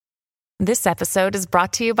This episode is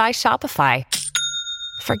brought to you by Shopify.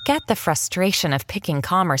 Forget the frustration of picking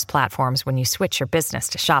commerce platforms when you switch your business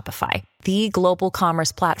to Shopify, the global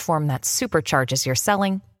commerce platform that supercharges your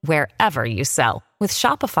selling wherever you sell. With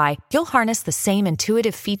Shopify, you'll harness the same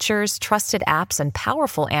intuitive features, trusted apps, and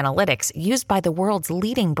powerful analytics used by the world's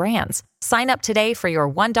leading brands. Sign up today for your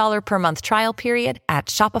 $1 per month trial period at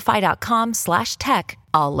shopify.com/tech,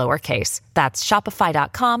 all lowercase. That's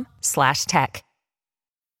shopify.com/tech.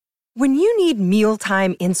 When you need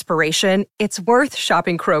mealtime inspiration, it's worth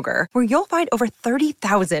shopping Kroger, where you'll find over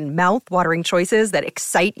 30,000 mouth-watering choices that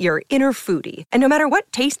excite your inner foodie. And no matter what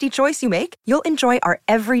tasty choice you make, you'll enjoy our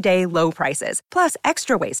everyday low prices, plus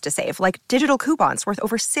extra ways to save, like digital coupons worth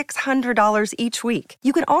over $600 each week.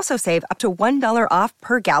 You can also save up to $1 off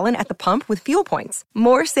per gallon at the pump with fuel points.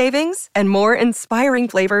 More savings and more inspiring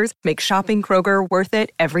flavors make shopping Kroger worth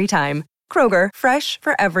it every time. Kroger, fresh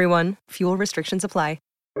for everyone. Fuel restrictions apply.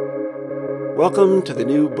 Welcome to the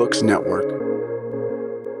New Books Network.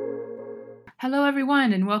 Hello,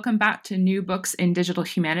 everyone, and welcome back to New Books in Digital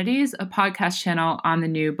Humanities, a podcast channel on the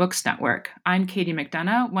New Books Network. I'm Katie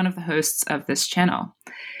McDonough, one of the hosts of this channel.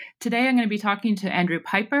 Today, I'm going to be talking to Andrew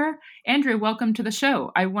Piper. Andrew, welcome to the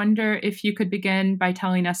show. I wonder if you could begin by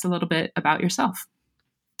telling us a little bit about yourself.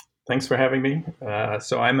 Thanks for having me.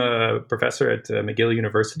 So I'm a professor at McGill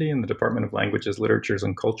University in the Department of Languages, Literatures,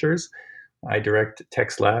 and Cultures. I direct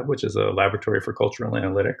Text Lab, which is a laboratory for cultural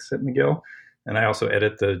analytics at McGill, and I also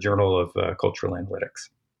edit the Journal of Cultural Analytics.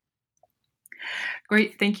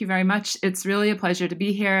 Great. Thank you very much. It's really a pleasure to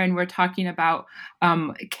be here. And we're talking about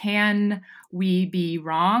Can We Be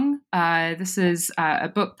Wrong? This is a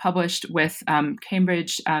book published with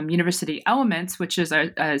Cambridge University Elements, which is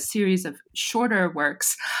a series of shorter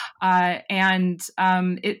works.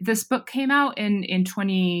 This book came out in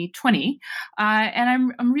 2020.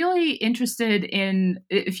 And I'm really interested in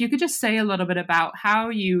if you could just say a little bit about how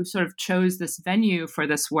you sort of chose this venue for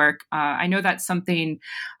this work. I know that's something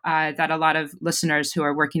that a lot of listeners who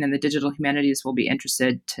are working in the digital humanities will be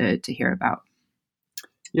interested to hear about.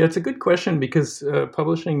 Yeah, it's a good question because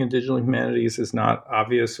publishing in digital humanities is not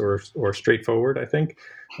obvious or straightforward, I think.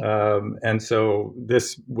 And so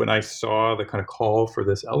when I saw the kind of call for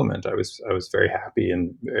this element, I was very happy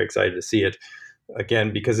and very excited to see it.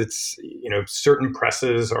 Again, because it's, certain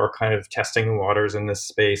presses are kind of testing the waters in this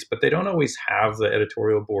space, but they don't always have the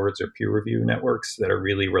editorial boards or peer review networks that are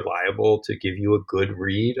really reliable to give you a good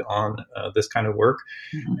read on this kind of work.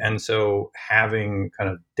 Mm-hmm. And so having kind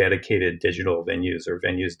of dedicated digital venues or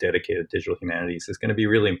venues dedicated to digital humanities is going to be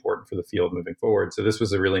really important for the field moving forward. So this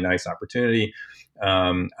was a really nice opportunity.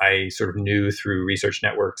 I sort of knew through research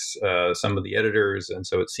networks some of the editors, and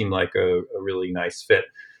so it seemed like a really nice fit.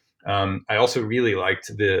 I also really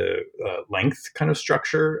liked the length kind of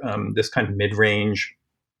structure, this kind of mid-range,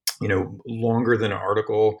 longer than an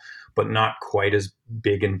article, but not quite as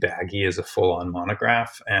big and baggy as a full-on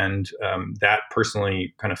monograph. And that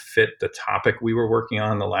personally kind of fit the topic we were working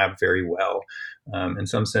on in the lab very well. In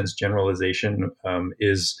some sense, generalization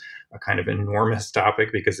is a kind of enormous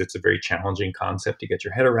topic because it's a very challenging concept to get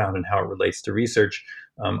your head around and how it relates to research.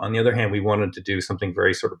 On the other hand, we wanted to do something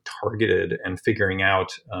very sort of targeted and figuring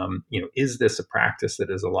out, is this a practice that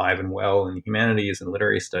is alive and well in the humanities and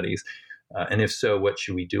literary studies? And if so, what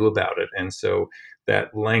should we do about it? And so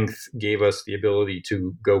that length gave us the ability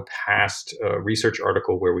to go past a research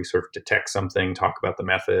article where we sort of detect something, talk about the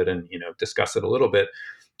method, and discuss it a little bit,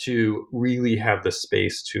 to really have the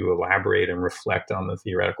space to elaborate and reflect on the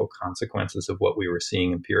theoretical consequences of what we were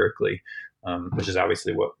seeing empirically, which is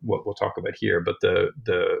obviously what we'll talk about here. But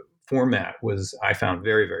the format was, I found,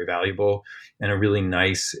 very, very valuable and a really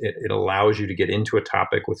nice, it allows you to get into a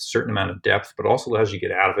topic with a certain amount of depth, but also allows you to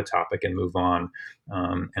get out of a topic and move on.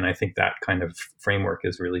 And I think that kind of framework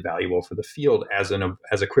is really valuable for the field as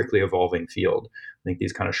a quickly evolving field. I think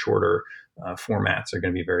these kind of shorter formats are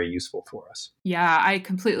going to be very useful for us. Yeah, I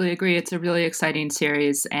completely agree. It's a really exciting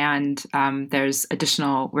series, and there's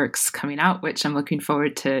additional works coming out, which I'm looking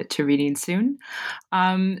forward to reading soon.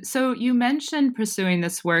 So you mentioned pursuing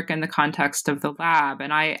this work in the context of the lab,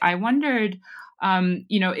 and I wondered,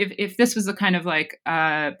 if this was a kind of like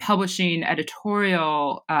publishing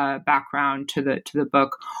editorial background to the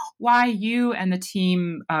book, why you and the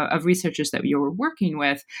team of researchers that you were working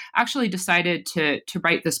with actually decided to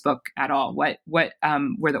write this book at all. What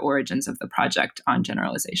were the origins of the project on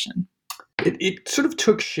generalization? It sort of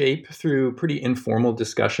took shape through pretty informal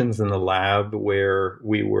discussions in the lab where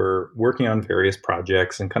we were working on various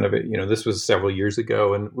projects and kind of, this was several years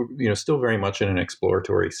ago and, still very much in an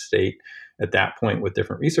exploratory state. at that point with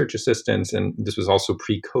different research assistants. And this was also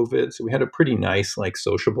pre-COVID. So we had a pretty nice, like,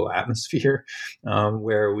 sociable atmosphere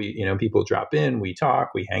where people drop in, we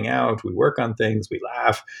talk, we hang out, we work on things, we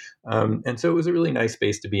laugh. And so it was a really nice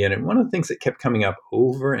space to be in. And one of the things that kept coming up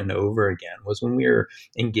over and over again was when we were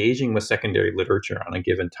engaging with secondary literature on a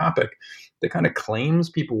given topic, the kind of claims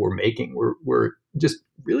people were making were just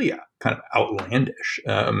really kind of outlandish.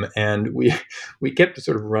 And we kept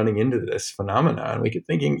sort of running into this phenomenon. We kept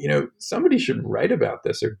thinking, somebody should write about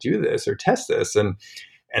this or do this or test this. And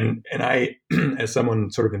I, as someone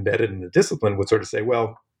sort of embedded in the discipline, would sort of say,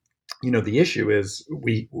 well, the issue is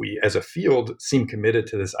we as a field seem committed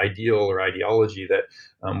to this ideal or ideology that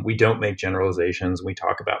we don't make generalizations. We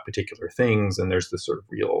talk about particular things, and there's this sort of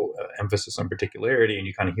real emphasis on particularity, and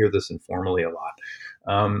you kind of hear this informally a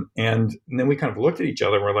lot. And then we kind of looked at each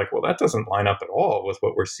other and we're like, well, that doesn't line up at all with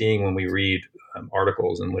what we're seeing when we read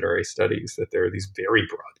articles and literary studies, that there are these very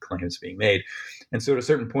broad claims being made. And so at a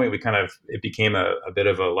certain point, it became a bit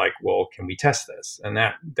of a like, well, can we test this? And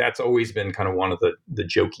that's always been kind of one of the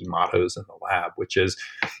jokey mottos in the lab, which is,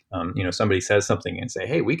 somebody says something and say,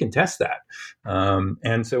 hey, we can test that.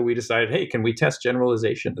 And so we decided, hey, can we test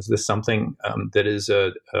generalization? Is this something that is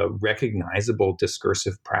a recognizable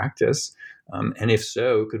discursive practice? And if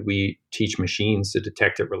so, could we teach machines to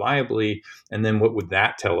detect it reliably? And then what would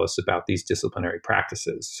that tell us about these disciplinary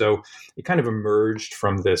practices? So it kind of emerged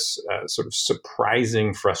from this sort of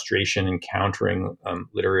surprising frustration encountering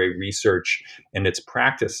literary research and its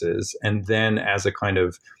practices. And then as a kind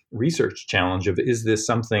of research challenge of, is this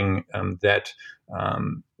something that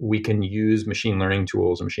we can use machine learning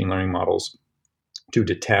tools and machine learning models to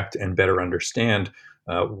detect and better understand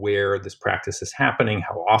where this practice is happening,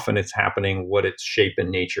 how often it's happening, what its shape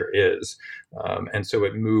and nature is. And so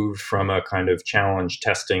it moved from a kind of challenge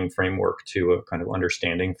testing framework to a kind of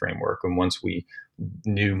understanding framework. And once we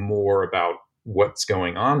knew more about what's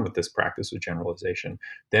going on with this practice of generalization,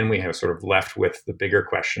 then we have sort of left with the bigger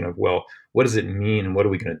question of, well, what does it mean and what are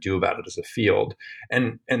we going to do about it as a field?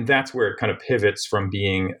 And that's where it kind of pivots from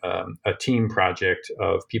being a team project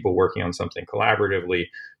of people working on something collaboratively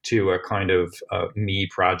to a kind of me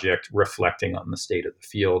project reflecting on the state of the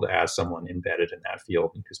field as someone embedded in that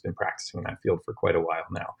field and who's been practicing in that field for quite a while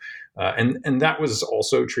now. And that was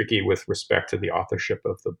also tricky with respect to the authorship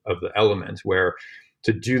of the element, where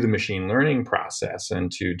to do the machine learning process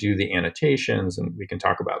and to do the annotations, and we can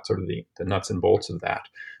talk about sort of the nuts and bolts of that.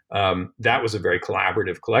 That was a very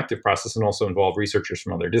collaborative, collective process and also involved researchers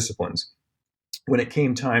from other disciplines. When it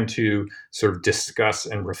came time to sort of discuss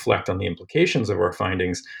and reflect on the implications of our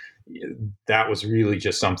findings, that was really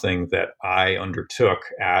just something that I undertook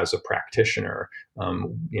as a practitioner,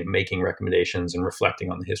 making recommendations and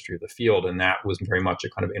reflecting on the history of the field. And that was very much a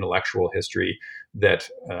kind of intellectual history that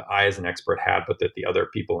I as an expert had, but that the other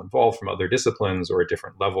people involved from other disciplines or at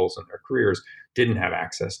different levels in their careers didn't have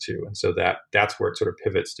access to. And so that's where it sort of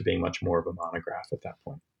pivots to being much more of a monograph at that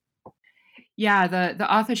point. Yeah,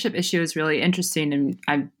 the authorship issue is really interesting,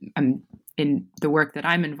 and I'm in the work that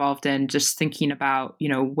I'm involved in, just thinking about,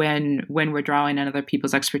 when we're drawing on other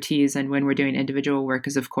people's expertise and when we're doing individual work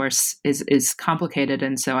is, of course, is complicated.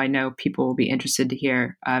 And so I know people will be interested to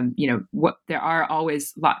hear, there are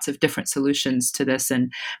always lots of different solutions to this,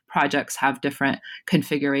 and projects have different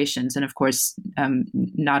configurations. And of course,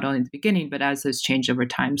 not only in the beginning, but as those change over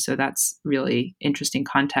time. So that's really interesting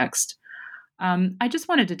context. I just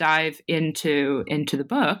wanted to dive into the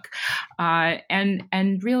book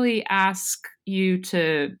and really ask you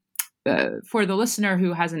to, for the listener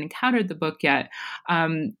who hasn't encountered the book yet,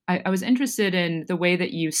 I was interested in the way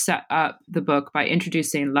that you set up the book by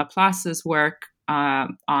introducing Laplace's work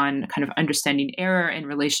on kind of understanding error in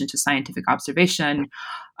relation to scientific observation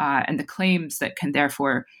and the claims that can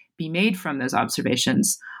therefore be made from those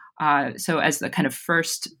observations. So as the kind of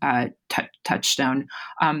first touchstone,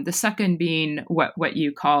 the second being what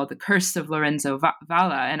you call the curse of Lorenzo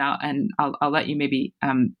Valla, and I'll let you maybe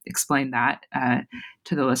explain that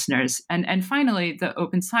to the listeners, and finally the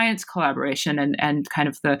open science collaboration and kind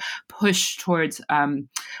of the push towards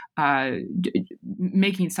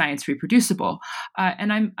making science reproducible.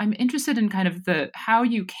 And I'm interested in kind of how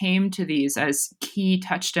you came to these as key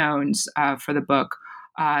touchstones for the book.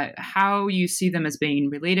 How you see them as being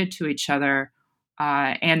related to each other,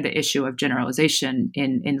 and the issue of generalization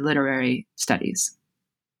in literary studies.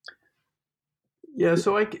 Yeah,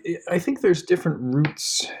 so I think there's different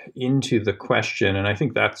routes into the question, and I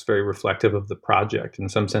think that's very reflective of the project. In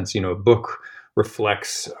some sense, a book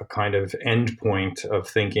reflects a kind of endpoint of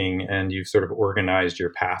thinking, and you've sort of organized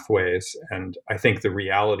your pathways. And I think the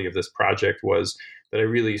reality of this project was that I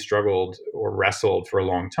really struggled or wrestled for a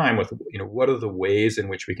long time with, what are the ways in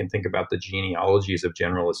which we can think about the genealogies of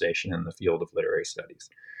generalization in the field of literary studies.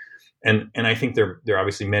 And I think there are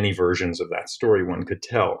obviously many versions of that story one could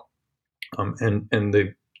tell. And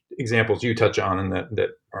the examples you touch on and that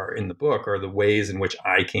are in the book are the ways in which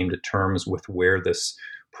I came to terms with where this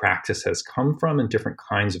practice has come from and different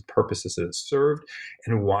kinds of purposes it has served,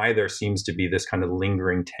 and why there seems to be this kind of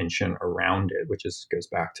lingering tension around it, which goes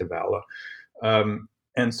back to Vala.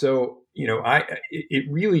 And so, it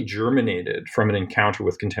really germinated from an encounter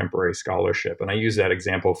with contemporary scholarship. And I use that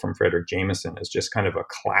example from Fredric Jameson as just kind of a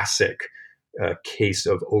classic case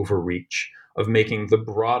of overreach, of making the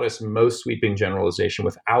broadest, most sweeping generalization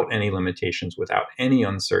without any limitations, without any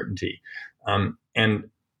uncertainty. And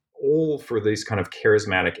all for these kind of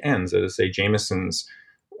charismatic ends. As I say, Jameson's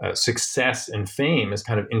success and fame is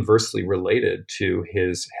kind of inversely related to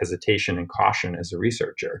his hesitation and caution as a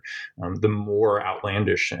researcher. The more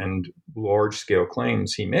outlandish and large-scale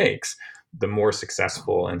claims he makes, the more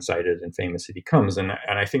successful and cited and famous he becomes. And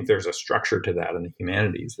I think there's a structure to that in the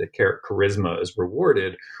humanities, that charisma is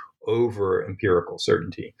rewarded over empirical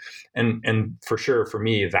certainty. And for sure, for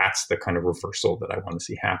me, that's the kind of reversal that I want to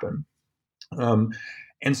see happen.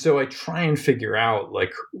 And so I try and figure out,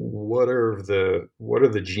 like, what are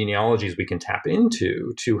the genealogies we can tap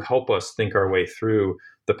into to help us think our way through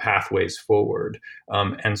the pathways forward.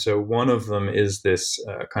 And so one of them is this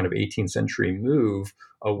kind of 18th century move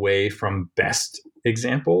away from best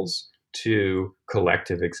examples to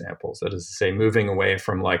collective examples. That is to say, moving away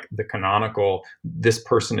from like the canonical, this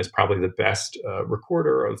person is probably the best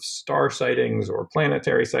recorder of star sightings or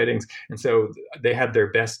planetary sightings. And so they had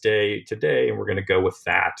their best day today, and we're going to go with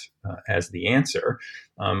that as the answer,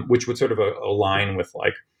 which would sort of align with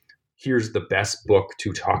like, here's the best book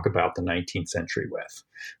to talk about the 19th century with,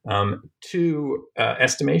 to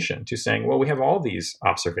estimation, to saying, well, we have all these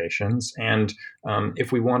observations. And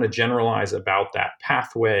if we want to generalize about that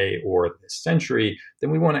pathway or this century, then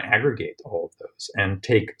we want to aggregate all of those and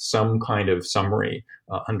take some kind of summary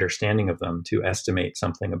understanding of them to estimate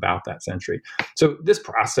something about that century. So this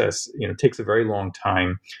process, takes a very long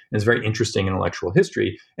time and is very interesting intellectual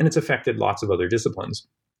history, and it's affected lots of other disciplines.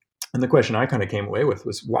 And the question I kind of came away with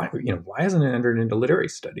was why hasn't it entered into literary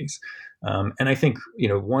studies? And I think,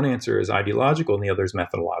 one answer is ideological and the other is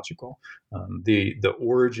methodological. The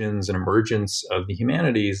origins and emergence of the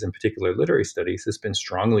humanities, in particular literary studies, has been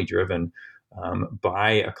strongly driven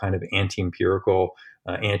by a kind of anti-empirical,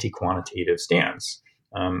 anti-quantitative stance.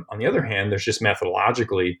 On the other hand, there's just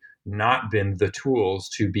methodologically not been the tools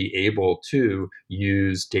to be able to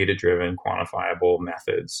use data-driven, quantifiable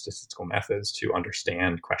methods, statistical methods, to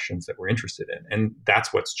understand questions that we're interested in. And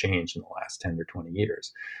that's what's changed in the last 10 or 20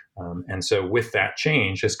 years. And so with that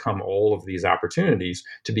change has come all of these opportunities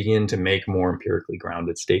to begin to make more empirically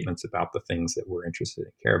grounded statements about the things that we're interested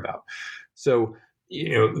in, care about. So,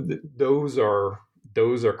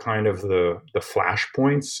 those are kind of the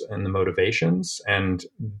flashpoints and the motivations, and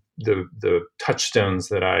the touchstones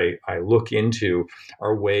that I look into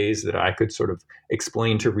are ways that I could sort of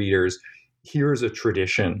explain to readers, here's a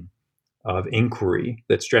tradition of inquiry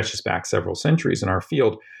that stretches back several centuries in our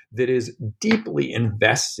field that is deeply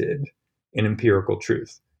invested in empirical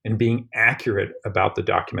truth and being accurate about the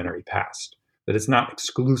documentary past, that it's not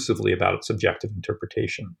exclusively about subjective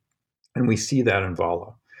interpretation. And we see that in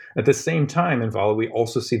Vala. At the same time, in Vala, we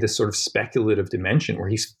also see this sort of speculative dimension where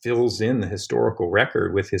he fills in the historical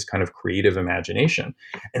record with his kind of creative imagination.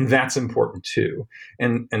 And that's important too.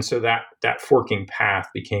 And so that forking path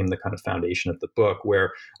became the kind of foundation of the book,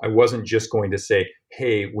 where I wasn't just going to say,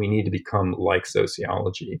 hey, we need to become like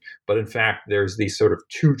sociology. But in fact, there's these sort of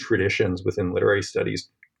two traditions within literary studies.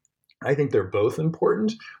 I think they're both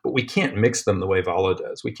important, but we can't mix them the way Vala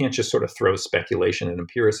does. We can't just sort of throw speculation and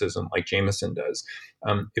empiricism like Jameson does.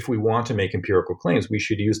 If we want to make empirical claims, we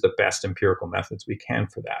should use the best empirical methods we can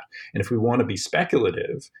for that. And if we want to be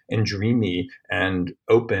speculative and dreamy and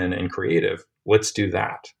open and creative, let's do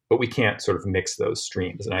that. But we can't sort of mix those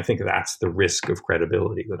streams. And I think that's the risk of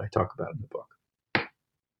credibility that I talk about in the book.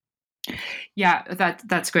 Yeah,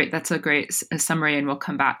 that's great. That's a great summary, and we'll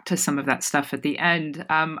come back to some of that stuff at the end.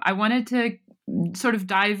 I wanted to sort of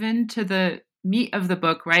dive into the meat of the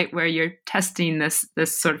book, right, where you're testing this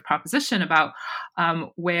sort of proposition about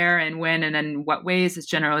where and when and in what ways is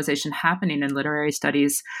generalization happening in literary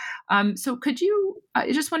studies. So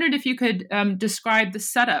I just wondered if you could describe the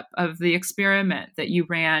setup of the experiment that you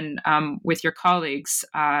ran with your colleagues,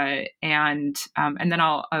 and then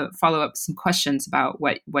I'll follow up some questions about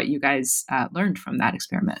what you guys learned from that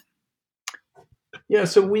experiment. Yeah,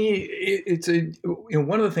 so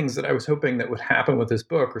one of the things that I was hoping that would happen with this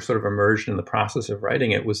book, or sort of emerged in the process of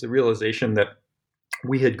writing it, was the realization that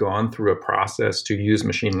we had gone through a process to use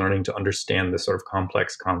machine learning to understand this sort of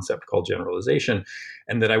complex concept called generalization,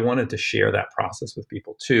 and that I wanted to share that process with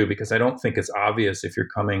people too, because I don't think it's obvious if you're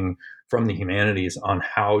coming from the humanities on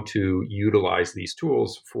how to utilize these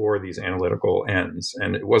tools for these analytical ends.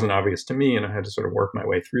 And it wasn't obvious to me, and I had to sort of work my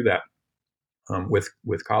way through that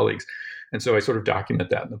with colleagues. And so I sort of document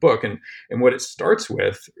that in the book. And what it starts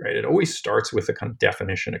with, right, it always starts with a kind of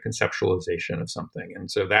definition, a conceptualization of something. And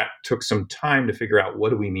so that took some time to figure out,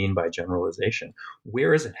 what do we mean by generalization?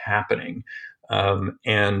 Where is it happening?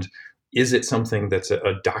 And is it something that's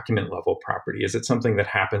a document level property? Is it something that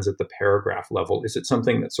happens at the paragraph level? Is it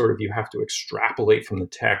something that sort of you have to extrapolate from the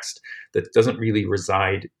text that doesn't really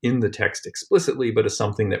reside in the text explicitly, but is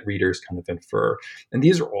something that readers kind of infer? And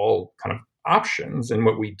these are all kind of options. And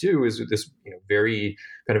what we do is this very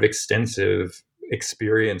kind of extensive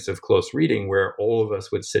experience of close reading, where all of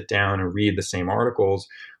us would sit down and read the same articles,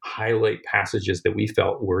 highlight passages that we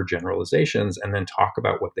felt were generalizations, and then talk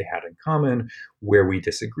about what they had in common, where we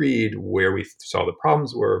disagreed, where we saw the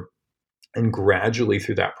problems were. And gradually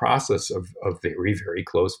through that process of very, very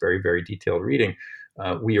close, very, very detailed reading,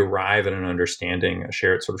 we arrive at an understanding, a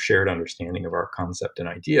shared understanding of our concept and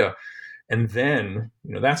idea. And then,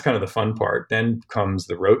 that's kind of the fun part. Then comes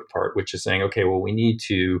the rote part, which is saying, okay, well, we need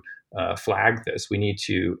to flag this. We need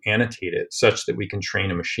to annotate it such that we can train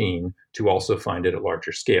a machine to also find it at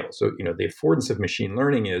larger scale. So, the affordance of machine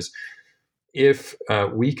learning is, if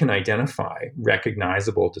we can identify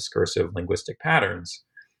recognizable discursive linguistic patterns,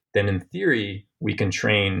 then in theory, we can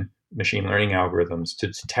train machine learning algorithms to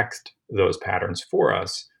detect those patterns for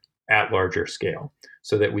us at larger scale,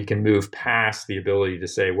 so that we can move past the ability to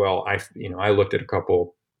say, well, I looked at a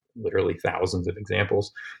couple, literally thousands of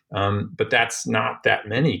examples, but that's not that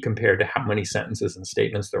many compared to how many sentences and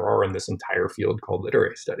statements there are in this entire field called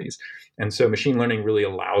literary studies. And so machine learning really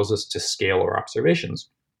allows us to scale our observations.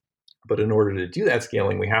 But in order to do that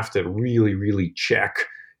scaling, we have to really, really check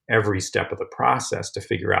every step of the process to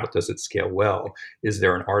figure out, does it scale well? Is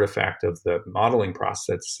there an artifact of the modeling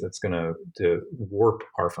process that's going to warp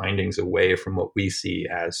our findings away from what we see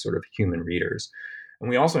as sort of human readers? And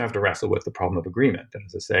we also have to wrestle with the problem of agreement. That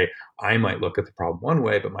is to say, I might look at the problem one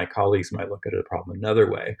way, but my colleagues might look at the problem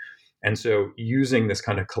another way. And so using this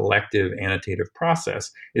kind of collective annotative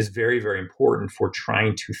process is very, very important for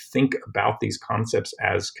trying to think about these concepts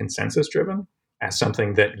as consensus driven, as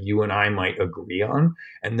something that you and I might agree on.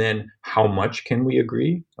 And then how much can we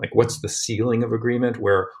agree? Like, what's the ceiling of agreement,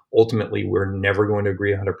 where ultimately we're never going to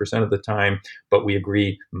agree 100% of the time, but we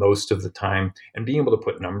agree most of the time? And being able to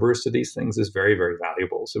put numbers to these things is very, very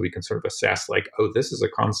valuable. So we can sort of assess, like, oh, this is a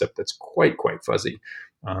concept that's quite fuzzy,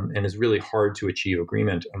 and is really hard to achieve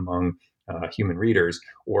agreement among human readers,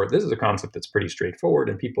 or this is a concept that's pretty straightforward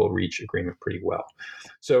and people reach agreement pretty well.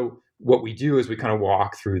 So what we do is we kind of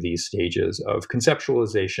walk through these stages of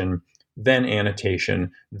conceptualization, then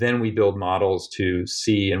annotation, then we build models to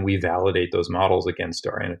see, and we validate those models against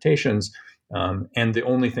our annotations. And the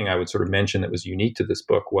only thing I would sort of mention that was unique to this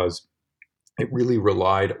book was it really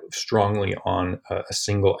relied strongly on a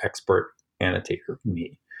single expert annotator,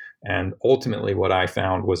 me. And ultimately what I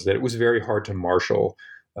found was that it was very hard to marshal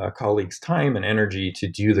colleagues' time and energy to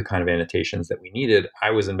do the kind of annotations that we needed.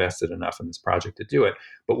 I was invested enough in this project to do it,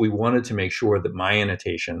 but we wanted to make sure that my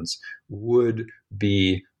annotations would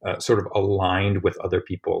be sort of aligned with other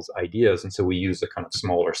people's ideas. And so we used a kind of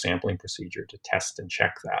smaller sampling procedure to test and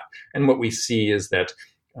check that. And what we see is that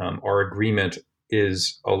our agreement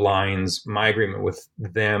my agreement with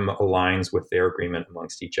them aligns with their agreement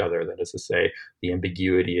amongst each other. That is to say, the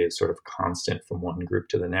ambiguity is sort of constant from one group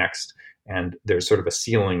to the next. And there's sort of a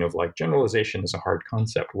ceiling of, like, generalization is a hard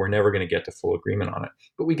concept. We're never going to get to full agreement on it,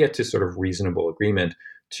 but we get to sort of reasonable agreement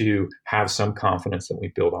to have some confidence that we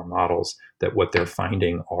build our models that what they're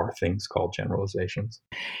finding are things called generalizations.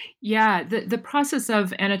 Yeah, the process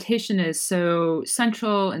of annotation is so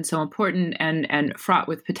central and so important and fraught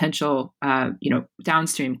with potential,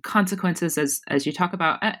 downstream consequences as you talk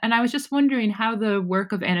about. And I was just wondering how the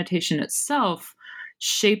work of annotation itself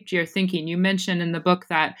shaped your thinking. You mentioned in the book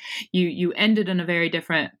that you ended in a very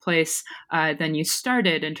different place than you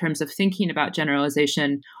started in terms of thinking about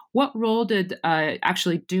generalization. What role did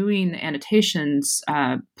actually doing the annotations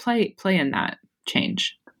play in that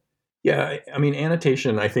change? Yeah, I mean,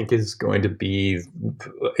 annotation, I think, is going to be,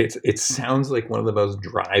 it sounds like one of the most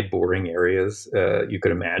dry, boring areas you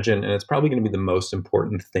could imagine, and it's probably going to be the most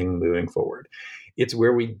important thing moving forward. It's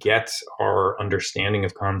where we get our understanding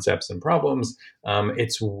of concepts and problems.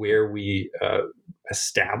 It's where we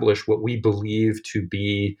establish what we believe to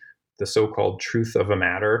be the so-called truth of a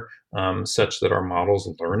matter, such that our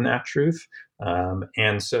models learn that truth.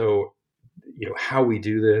 And so, how we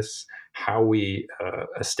do this, how we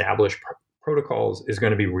establish protocols is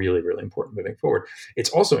going to be really, really important moving forward. It's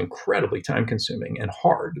also incredibly time consuming and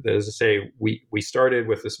hard. That is to say, we started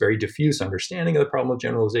with this very diffuse understanding of the problem of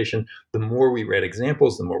generalization. The more we read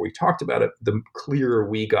examples, the more we talked about it, the clearer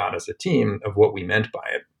we got as a team of what we meant by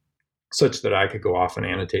it, such that I could go off and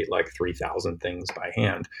annotate like 3,000 things by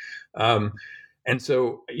hand. And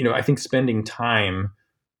so, I think spending time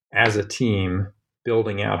as a team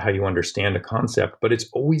building out how you understand a concept, but it's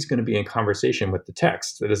always going to be in conversation with the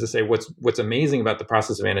text. That is to say, what's amazing about the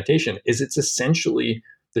process of annotation is it's essentially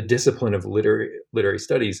the discipline of literary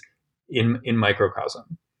studies in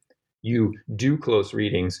microcosm. You do close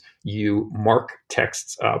readings, you mark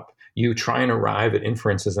texts up, you try and arrive at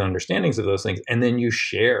inferences and understandings of those things, and then you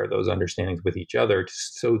share those understandings with each other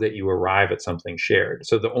so that you arrive at something shared.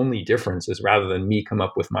 So the only difference is, rather than me come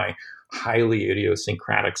up with my highly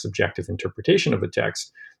idiosyncratic subjective interpretation of a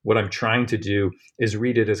text, what I'm trying to do is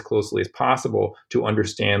read it as closely as possible to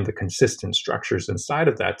understand the consistent structures inside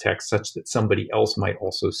of that text, such that somebody else might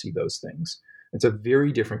also see those things. It's a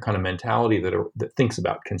very different kind of mentality that thinks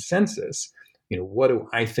about consensus. What do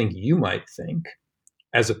I think you might think,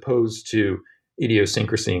 as opposed to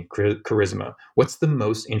idiosyncrasy and charisma? What's the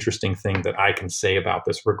most interesting thing that I can say about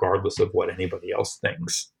this, regardless of what anybody else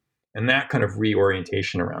thinks? And that kind of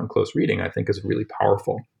reorientation around close reading, I think, is a really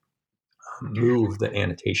powerful move that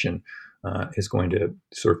annotation is going to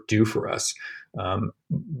sort of do for us.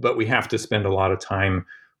 But we have to spend a lot of time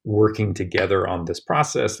working together on this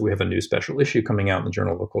process. We have a new special issue coming out in the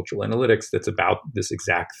Journal of Cultural Analytics that's about this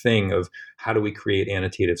exact thing of how do we create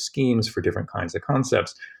annotative schemes for different kinds of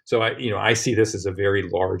concepts. So I see this as a very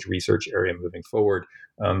large research area moving forward.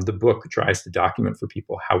 The book tries to document for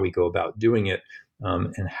people how we go about doing it,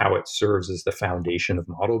 and how it serves as the foundation of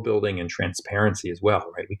model building and transparency as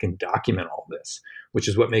well, right? We can document all this, which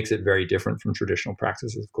is what makes it very different from traditional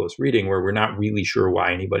practices of close reading, where we're not really sure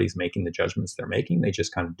why anybody's making the judgments they're making. They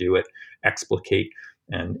just kind of do it, explicate,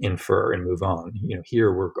 and infer and move on.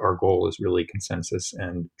 Here our goal is really consensus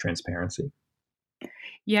and transparency.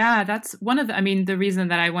 Yeah, that's one of the reason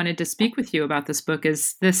that I wanted to speak with you about this book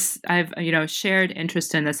is this. I've, shared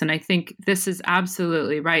interest in this. And I think this is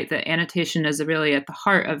absolutely right, that annotation is really at the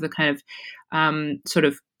heart of the kind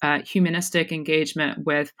of humanistic engagement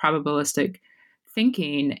with probabilistic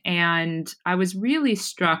thinking. And I was really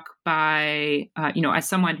struck by, as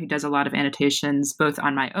someone who does a lot of annotations, both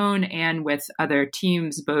on my own and with other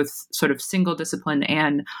teams, both sort of single discipline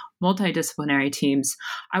and multidisciplinary teams,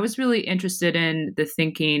 I was really interested in the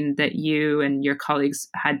thinking that you and your colleagues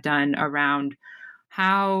had done around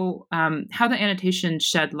how the annotation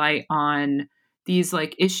shed light on these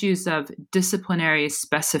like issues of disciplinary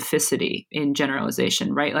specificity in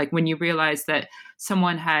generalization, right? Like when you realize that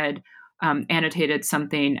someone had annotated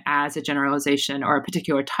something as a generalization or a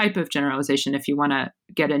particular type of generalization, if you want to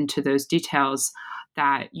get into those details,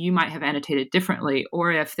 that you might have annotated differently,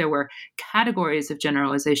 or if there were categories of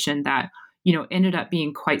generalization that, ended up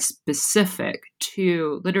being quite specific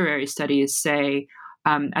to literary studies, say,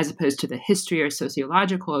 as opposed to the history or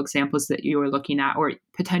sociological examples that you were looking at, or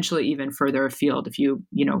potentially even further afield if you,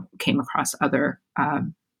 came across other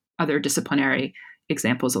disciplinary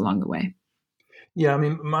examples along the way. Yeah, I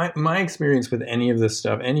mean, my experience with any of this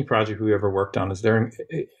stuff, any project we ever worked on, is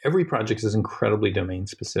every project is incredibly domain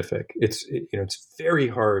specific. It's very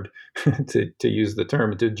hard to use the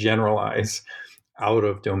term to generalize out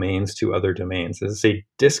of domains to other domains. As I say,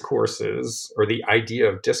 discourses, or the idea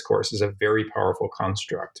of discourse, is a very powerful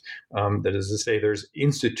construct. That is to say, there's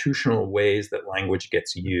institutional ways that language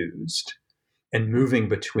gets used, and moving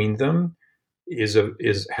between them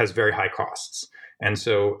has very high costs. And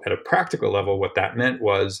so at a practical level, what that meant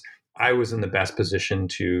was I was in the best position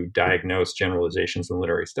to diagnose generalizations in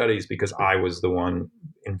literary studies because I was the one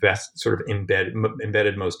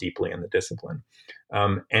embedded most deeply in the discipline.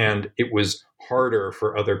 And it was harder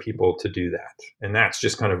for other people to do that. And that's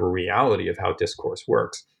just kind of a reality of how discourse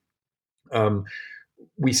works.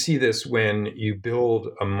 We see this when you build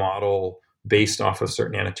a model based off of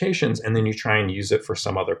certain annotations, and then you try and use it for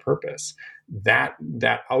some other purpose. That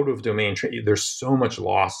out of domain, there's so much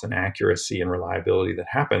loss in accuracy and reliability that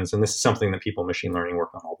happens. And this is something that people in machine learning work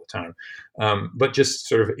on all the time. But just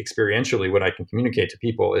sort of experientially, what I can communicate to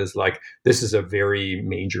people is like, this is a very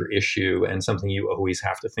major issue and something you always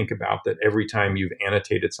have to think about, that every time you've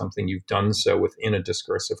annotated something, you've done so within a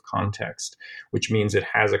discursive context, which means it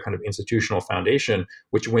has a kind of institutional foundation,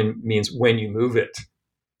 which means when you move it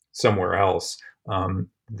somewhere else,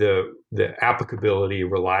 the applicability,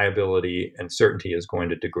 reliability, and certainty is going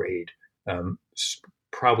to degrade,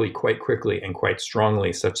 probably quite quickly and quite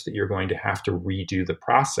strongly, such that you're going to have to redo the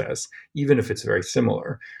process, even if it's very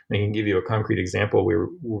similar. I can give you a concrete example.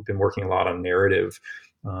 We've been working a lot on narrative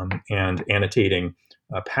and annotating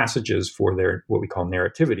passages for their what we call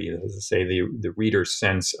narrativity, that is to say, the reader's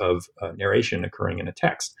sense of narration occurring in a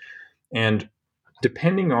text. And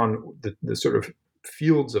depending on the sort of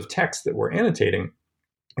fields of text that we're annotating,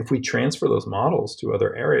 if we transfer those models to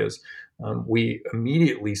other areas, we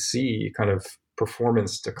immediately see kind of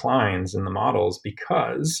performance declines in the models,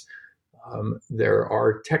 because there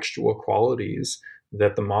are textual qualities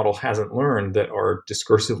that the model hasn't learned that are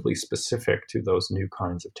discursively specific to those new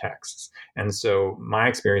kinds of texts. And so my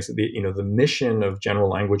experience, the mission of general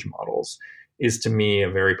language models is, to me, a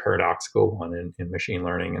very paradoxical one in machine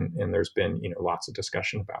learning. And there's been, lots of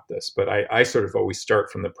discussion about this. But I sort of always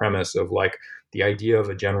start from the premise of like, the idea of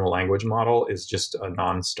a general language model is just a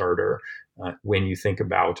non-starter when you think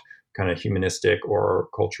about kind of humanistic or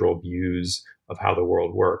cultural views of how the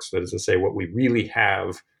world works. That is to say, what we really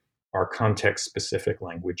have are context-specific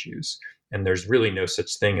language use. And there's really no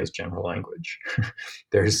such thing as general language.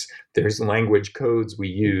 There's language codes we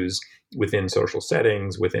use within social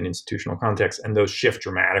settings, within institutional contexts, and those shift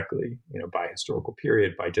dramatically, by historical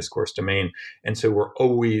period, by discourse domain. And so we're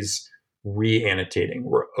always re-annotating,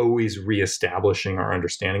 we're always reestablishing our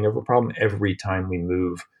understanding of a problem every time we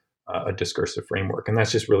move a discursive framework. And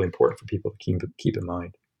that's just really important for people to keep in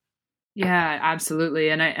mind. Yeah, absolutely.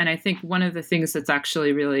 And I think one of the things that's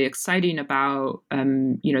actually really exciting about,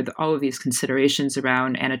 all of these considerations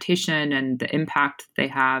around annotation and the impact they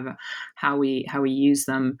have, how we use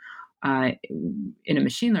them in a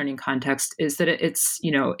machine learning context, is that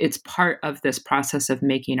it's part of this process of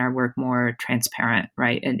making our work more transparent,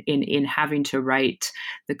 right? And in having to write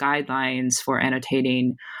the guidelines for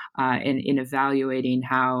annotating, and in evaluating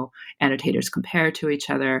how annotators compare to each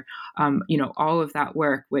other, all of that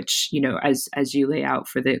work, which as you lay out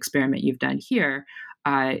for the experiment you've done here,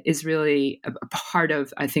 is really a part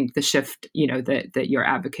of, I think, the shift that you're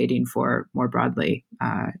advocating for more broadly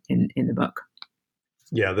in the book.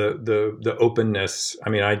 Yeah, the openness. I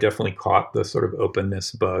mean, I definitely caught the sort of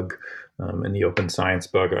openness bug, and the open science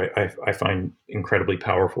bug. I find incredibly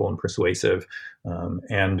powerful and persuasive.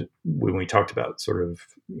 And when we talked about sort of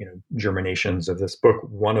germinations of this book,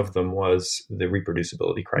 one of them was the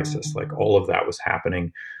reproducibility crisis. Like, all of that was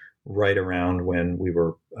happening right around when we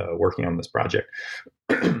were working on this project.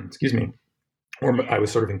 Excuse me. Or I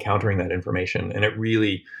was sort of encountering that information, and it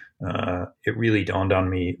really dawned on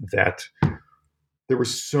me that there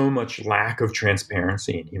was so much lack of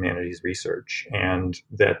transparency in humanities research, and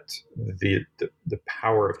that the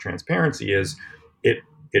power of transparency is it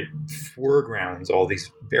foregrounds all these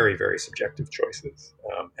very, very subjective choices.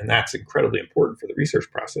 And that's incredibly important for the research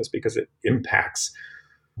process, because it impacts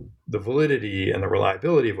the validity and the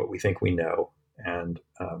reliability of what we think we know. And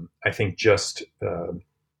I think just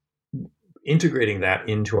integrating that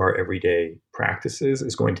into our everyday practices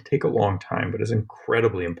is going to take a long time, but is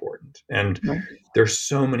incredibly important. And there's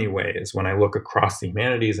so many ways, when I look across the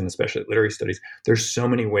humanities and especially literary studies, there's so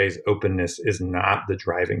many ways openness is not the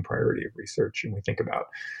driving priority of research. And we think about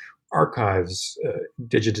archives,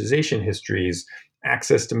 digitization histories,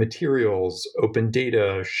 access to materials, open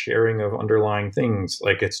data, sharing of underlying things.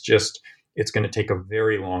 Like, it's going to take a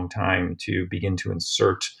very long time to begin to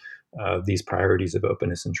insert these priorities of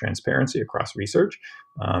openness and transparency across research.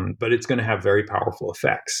 But it's going to have very powerful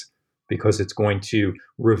effects, because it's going to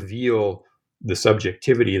reveal the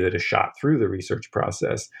subjectivity that is shot through the research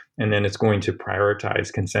process. And then it's going to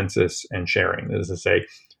prioritize consensus and sharing. That is to say,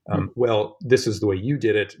 well, this is the way you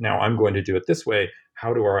did it. Now I'm going to do it this way.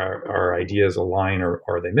 How do our ideas align, or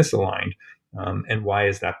are they misaligned? And why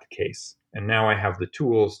is that the case? And now I have the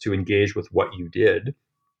tools to engage with what you did,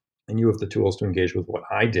 and you have the tools to engage with what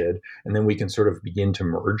I did. And then we can sort of begin to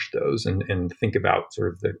merge those and think about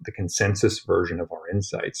sort of the consensus version of our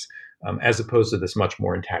insights, as opposed to this much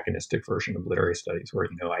more antagonistic version of literary studies, where,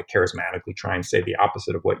 I charismatically try and say the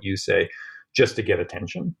opposite of what you say just to get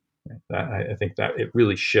attention. I think that it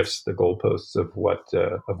really shifts the goalposts of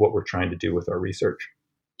what we're trying to do with our research.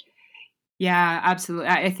 Yeah, absolutely.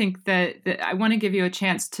 I think that I want to give you a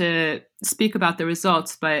chance to speak about the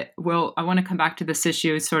results, but I want to come back to this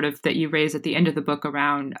issue sort of that you raise at the end of the book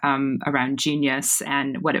around genius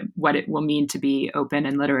and what it will mean to be open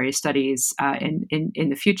in literary studies in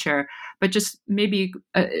the future. But just maybe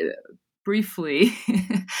briefly,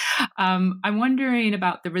 I'm wondering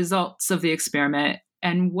about the results of the experiment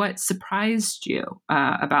and what surprised you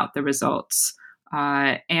about the results.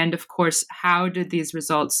 And of course, how did these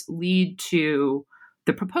results lead to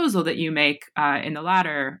the proposal that you make in the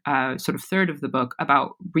latter sort of third of the book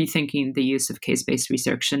about rethinking the use of case-based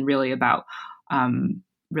research and really about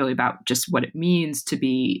just what it means to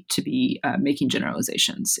be making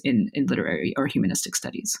generalizations in literary or humanistic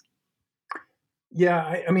studies?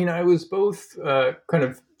 Yeah, I mean, I was both kind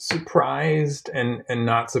of surprised and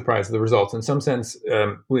not surprised at the results. In some sense,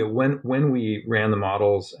 when we ran the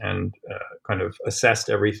models and kind of assessed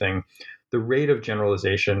everything, the rate of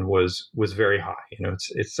generalization was very high.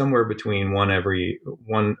 It's somewhere between one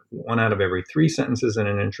out of every 3 sentences in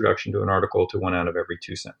an introduction to an article to 1 out of every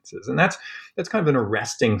 2 sentences, and that's kind of an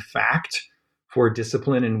arresting fact for a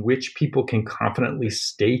discipline in which people can confidently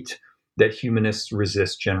state that humanists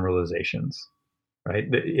resist generalizations. Right?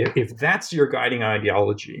 If that's your guiding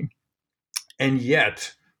ideology, and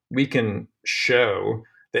yet we can show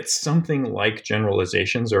that something like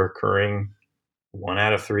generalizations are occurring 1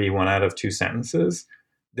 out of 3, 1 out of 2 sentences,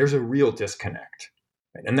 there's a real disconnect.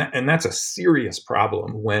 Right? And that's a serious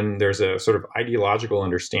problem when there's a sort of ideological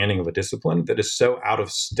understanding of a discipline that is so out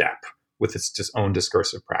of step with its own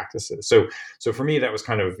discursive practices. So for me, that was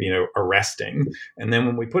kind of, arresting. And then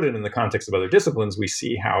when we put it in the context of other disciplines, we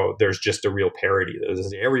see how there's just a real parity.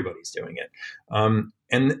 Everybody's doing it.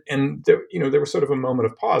 And there was sort of a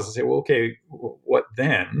moment of pause to say, well, okay, what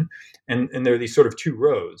then? And there are these sort of 2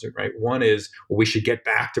 roads, right? One is, well, we should get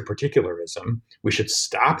back to particularism. We should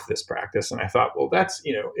stop this practice. And I thought, well, that's,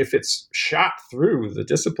 if it's shot through the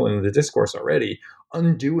discipline, the discourse already,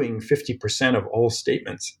 undoing 50% of all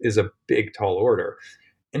statements is a big, tall order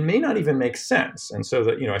and may not even make sense. And so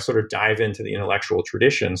that, I sort of dive into the intellectual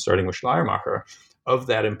tradition, starting with Schleiermacher, of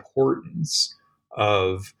that importance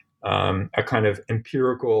of a kind of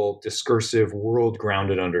empirical, discursive,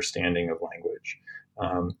 world-grounded understanding of language.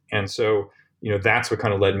 And so, that's what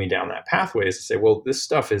kind of led me down that pathway, is to say, well, this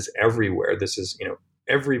stuff is everywhere. This is,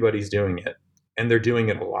 everybody's doing it, and they're doing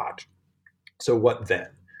it a lot. So what then?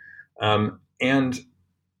 And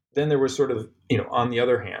then there was sort of, on the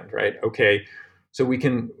other hand, right? Okay, so we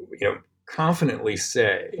can, confidently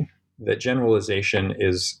say that generalization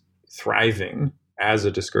is thriving as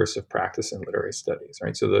a discursive practice in literary studies,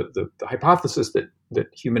 right? So the hypothesis that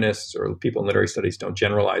humanists or people in literary studies don't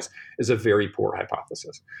generalize is a very poor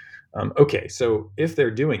hypothesis. Okay, so if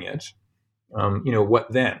they're doing it,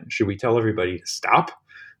 what then? Should we tell everybody to stop?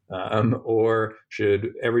 Or should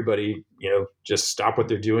everybody, just stop what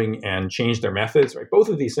they're doing and change their methods? Right? Both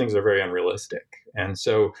of these things are very unrealistic. And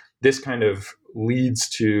so this kind of leads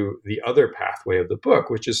to the other pathway of the book,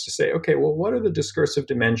 which is to say, okay, well, what are the discursive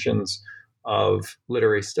dimensions of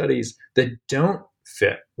literary studies that don't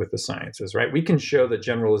fit with the sciences, right? We can show that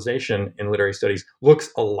generalization in literary studies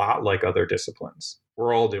looks a lot like other disciplines.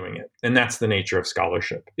 We're all doing it. And that's the nature of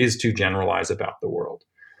scholarship, is to generalize about the world.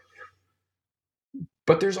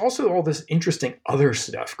 But there's also all this interesting other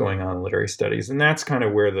stuff going on in literary studies. And that's kind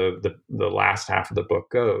of where the last half of the book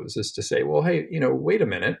goes, is to say, well, hey, wait a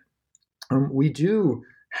minute. We do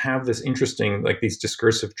have this interesting, like these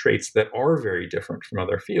discursive traits that are very different from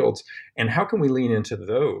other fields. And how can we lean into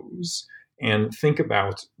those and think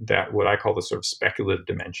about that, what I call the sort of speculative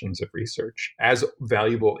dimensions of research, as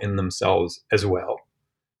valuable in themselves as well?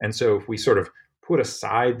 And so if we sort of put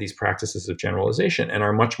aside these practices of generalization and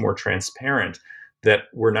are much more transparent, that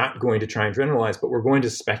we're not going to try and generalize, but we're going to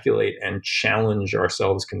speculate and challenge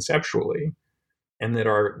ourselves conceptually, and that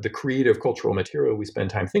the creative cultural material we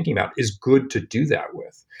spend time thinking about is good to do that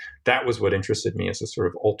with. That was what interested me as a sort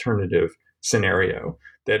of alternative scenario,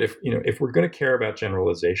 that if we're going to care about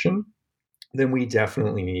generalization, then we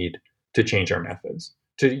definitely need to change our methods.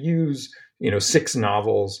 To use 6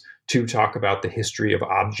 novels to talk about the history of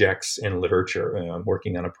objects in literature. I'm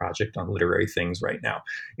working on a project on literary things right now.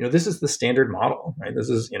 This is the standard model, right? This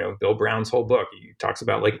is, Bill Brown's whole book. He talks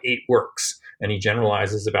about like 8 works, and he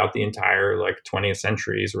generalizes about the entire 20th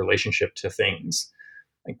century's relationship to things.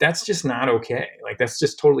 Like, that's just not okay. Like, that's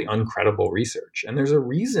just totally uncredible research. And there's a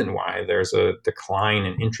reason why there's a decline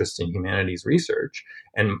in interest in humanities research.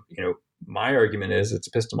 And, my argument is it's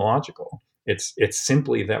epistemological. It's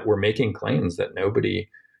simply that we're making claims that nobody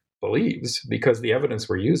believes because the evidence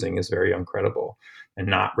we're using is very uncredible and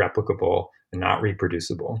not replicable and not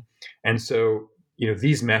reproducible. And so,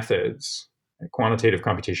 these methods, quantitative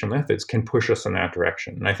computational methods, can push us in that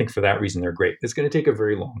direction. And I think for that reason, they're great. It's going to take a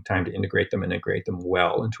very long time to integrate them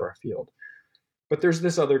well into our field. But there's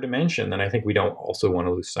this other dimension that I think we don't also want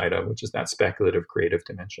to lose sight of, which is that speculative creative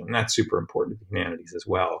dimension. And that's super important to the humanities as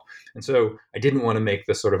well. And so I didn't want to make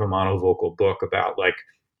this sort of a monovocal book about like,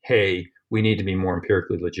 hey, we need to be more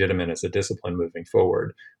empirically legitimate as a discipline moving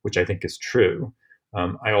forward, which I think is true.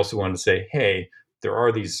 I also wanted to say, hey, there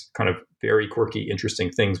are these kind of very quirky,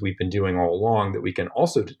 interesting things we've been doing all along that we can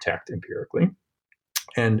also detect empirically.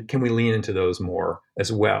 And can we lean into those more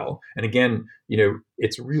as well? And again,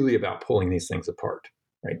 it's really about pulling these things apart,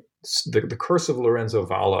 right? The Curse of Lorenzo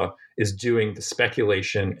Valla is doing the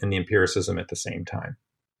speculation and the empiricism at the same time.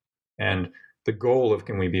 And the goal of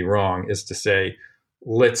Can We Be Wrong is to say,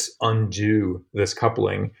 let's undo this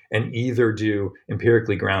coupling and either do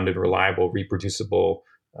empirically grounded, reliable, reproducible,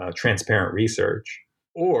 transparent research,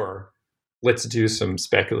 or let's do some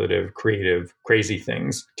speculative, creative, crazy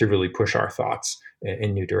things to really push our thoughts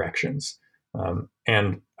in new directions.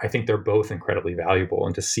 And I think they're both incredibly valuable,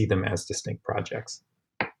 and to see them as distinct projects.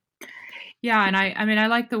 Yeah, and I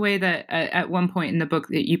like the way that at one point in the book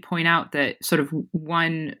that you point out that sort of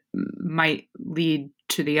one might lead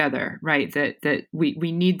to the other, right? That we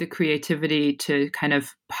need the creativity to kind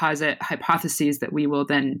of posit hypotheses that we will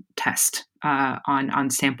then test on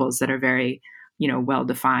samples that are very, well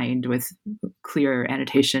defined with clear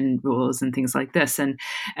annotation rules and things like this. And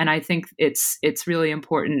I think it's really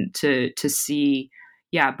important to see,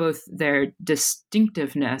 both their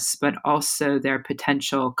distinctiveness, but also their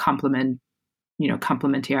potential complementarity,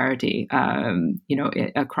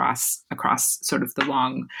 across sort of the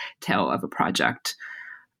long tail of a project.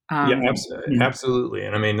 Absolutely.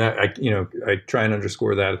 And I mean, I try and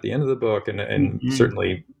underscore that at the end of the book, and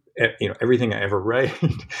certainly, everything I ever write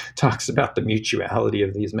talks about the mutuality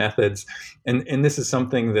of these methods. And this is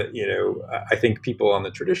something that, I think people on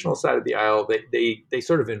the traditional side of the aisle, they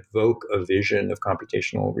sort of invoke a vision of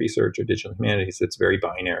computational research or digital humanities that's very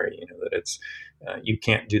binary, that it's, you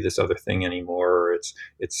can't do this other thing anymore, or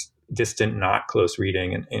it's distant, not close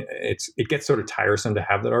reading. And it gets sort of tiresome to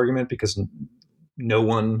have that argument because no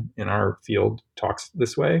one in our field talks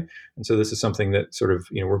this way. And so this is something that sort of,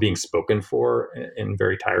 we're being spoken for in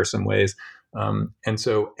very tiresome ways. And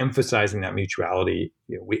so emphasizing that mutuality,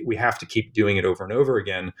 we have to keep doing it over and over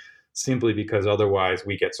again, simply because otherwise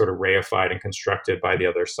we get sort of reified and constructed by the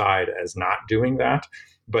other side as not doing that.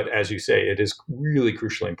 But as you say, it is really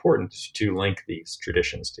crucially important to link these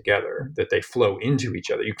traditions together, that they flow into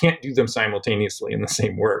each other. You can't do them simultaneously in the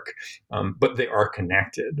same work, but they are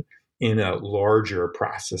connected in a larger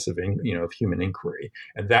process of human inquiry.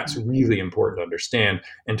 And that's really important to understand,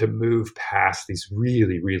 and to move past these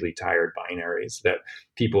really, really tired binaries that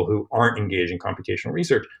people who aren't engaged in computational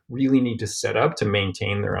research really need to set up to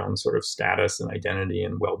maintain their own sort of status and identity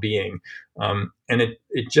and well-being. And it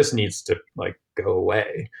just needs to go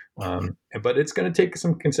away. But it's going to take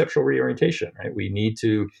some conceptual reorientation, right? We need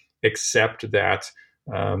to accept that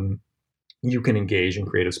you can engage in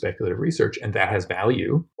creative speculative research, and that has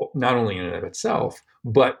value, not only in and of itself,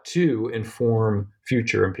 but to inform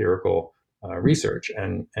future empirical research.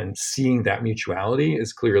 And seeing that mutuality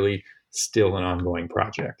is clearly still an ongoing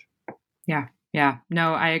project. Yeah.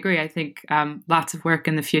 No, I agree. I think lots of work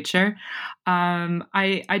in the future.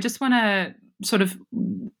 I just want to sort of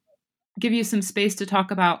give you some space to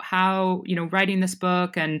talk about how, writing this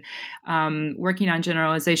book and working on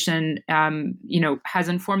generalization, has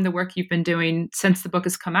informed the work you've been doing since the book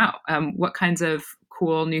has come out. What kinds of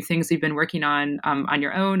cool new things you've been working on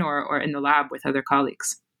your own or in the lab with other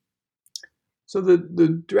colleagues? So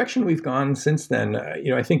the direction we've gone since then,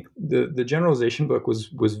 I think the generalization book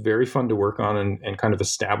was very fun to work on and kind of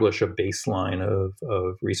establish a baseline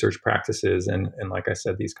of research practices. And like I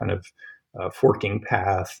said, these kind of forking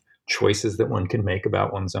path choices that one can make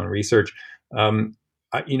about one's own research.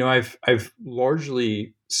 I've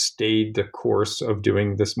largely stayed the course of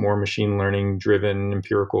doing this more machine learning driven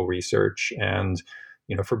empirical research, and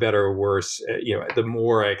for better or worse, the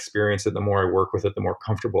more I experience it, the more I work with it, the more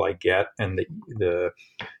comfortable I get, and the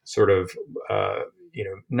sort of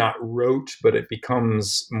not rote, but it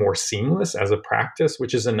becomes more seamless as a practice,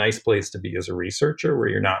 which is a nice place to be as a researcher, where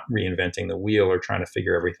you're not reinventing the wheel or trying to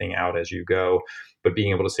figure everything out as you go, but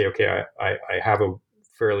being able to say, okay, I have a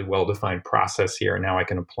fairly well-defined process here, and now I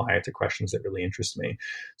can apply it to questions that really interest me.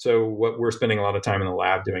 So what we're spending a lot of time in the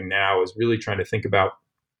lab doing now is really trying to think about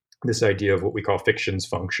this idea of what we call fictions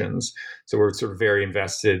functions. So we're sort of very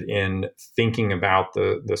invested in thinking about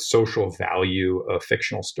the social value of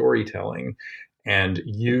fictional storytelling, and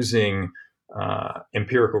using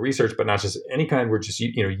empirical research, but not just any kind. We're just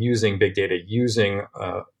using big data, using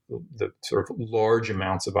the sort of large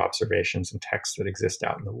amounts of observations and texts that exist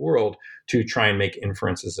out in the world to try and make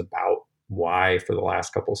inferences about why, for the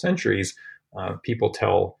last couple of centuries, people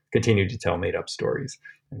continue to tell made-up stories.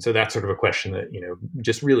 And so that's sort of a question that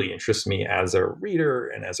just really interests me as a reader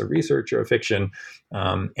and as a researcher of fiction.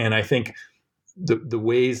 And I think the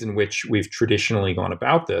ways in which we've traditionally gone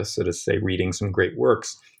about this, so to say, reading some great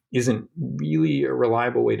works, isn't really a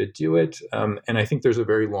reliable way to do it. And I think there's a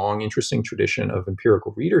very long, interesting tradition of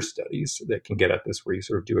empirical reader studies that can get at this, where you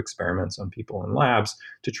sort of do experiments on people in labs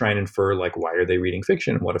to try and infer, like, why are they reading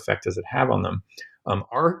fiction and what effect does it have on them?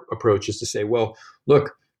 Our approach is to say, well,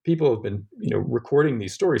 look, people have been recording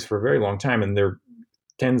these stories for a very long time, and there are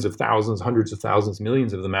tens of thousands, hundreds of thousands,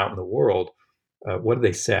 millions of them out in the world. What do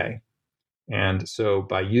they say? And so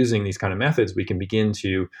by using these kind of methods, we can begin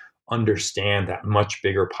to understand that much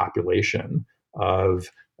bigger population of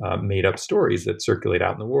made up stories that circulate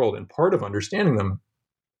out in the world. And part of understanding them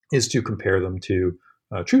is to compare them to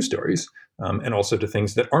true stories, and also to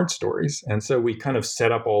things that aren't stories. And so we kind of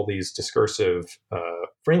set up all these discursive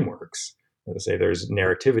frameworks. Let's say there's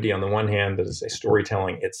narrativity on the one hand, there's a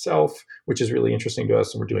storytelling itself, which is really interesting to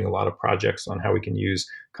us. And we're doing a lot of projects on how we can use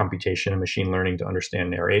computation and machine learning to understand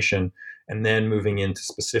narration. And then moving into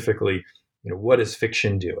specifically, what is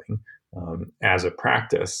fiction doing as a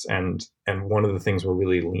practice? And one of the things we're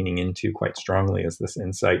really leaning into quite strongly is this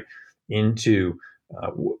insight into,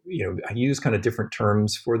 I use kind of different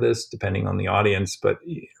terms for this depending on the audience, but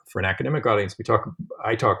for an academic audience,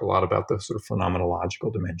 I talk a lot about the sort of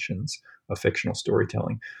phenomenological dimensions of fictional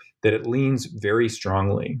storytelling, that it leans very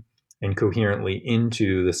strongly and coherently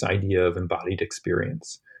into this idea of embodied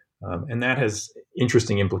experience. And that has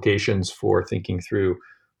interesting implications for thinking through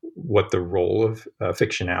what the role of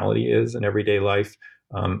fictionality is in everyday life.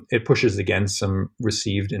 It pushes against some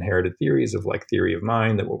received inherited theories of, like, theory of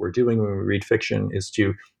mind, that what we're doing when we read fiction is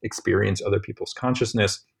to experience other people's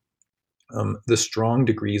consciousness. The strong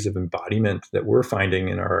degrees of embodiment that we're finding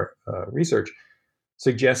in our research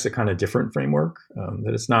suggests a kind of different framework,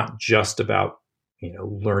 that it's not just about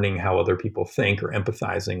learning how other people think or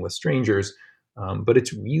empathizing with strangers, but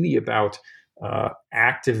it's really about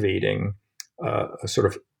activating a sort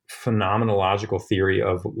of phenomenological theory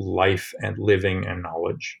of life and living and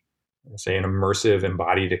knowledge. Say an immersive,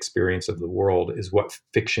 embodied experience of the world is what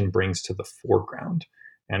fiction brings to the foreground.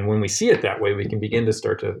 And when we see it that way, we can begin to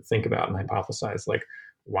start to think about and hypothesize, like,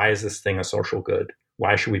 why is this thing a social good?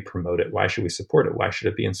 Why should we promote it? Why should we support it? Why should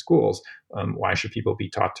it be in schools? Why should people be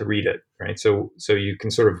taught to read it? Right. So you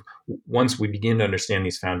can sort of, once we begin to understand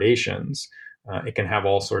these foundations, it can have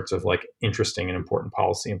all sorts of, like, interesting and important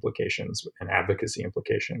policy implications and advocacy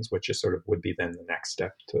implications, which is sort of would be then the next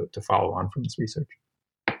step to follow on from this research.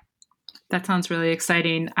 That sounds really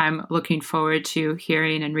exciting. I'm looking forward to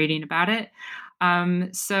hearing and reading about it.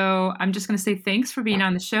 So I'm just going to say thanks for being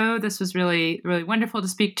on the show. This was really, really wonderful to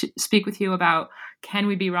speak with you about Can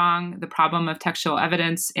We Be Wrong? The Problem of Textual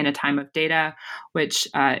Evidence in a Time of Data, which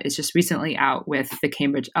is just recently out with the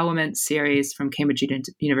Cambridge Elements series from Cambridge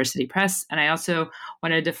University Press. And I also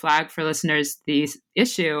wanted to flag for listeners the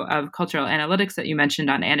issue of Cultural Analytics that you mentioned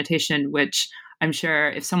on annotation, which I'm sure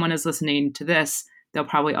if someone is listening to this, they'll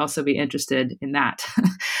probably also be interested in that.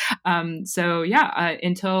 Until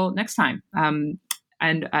next time,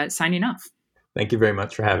 and signing off. Thank you very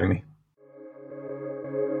much for having me.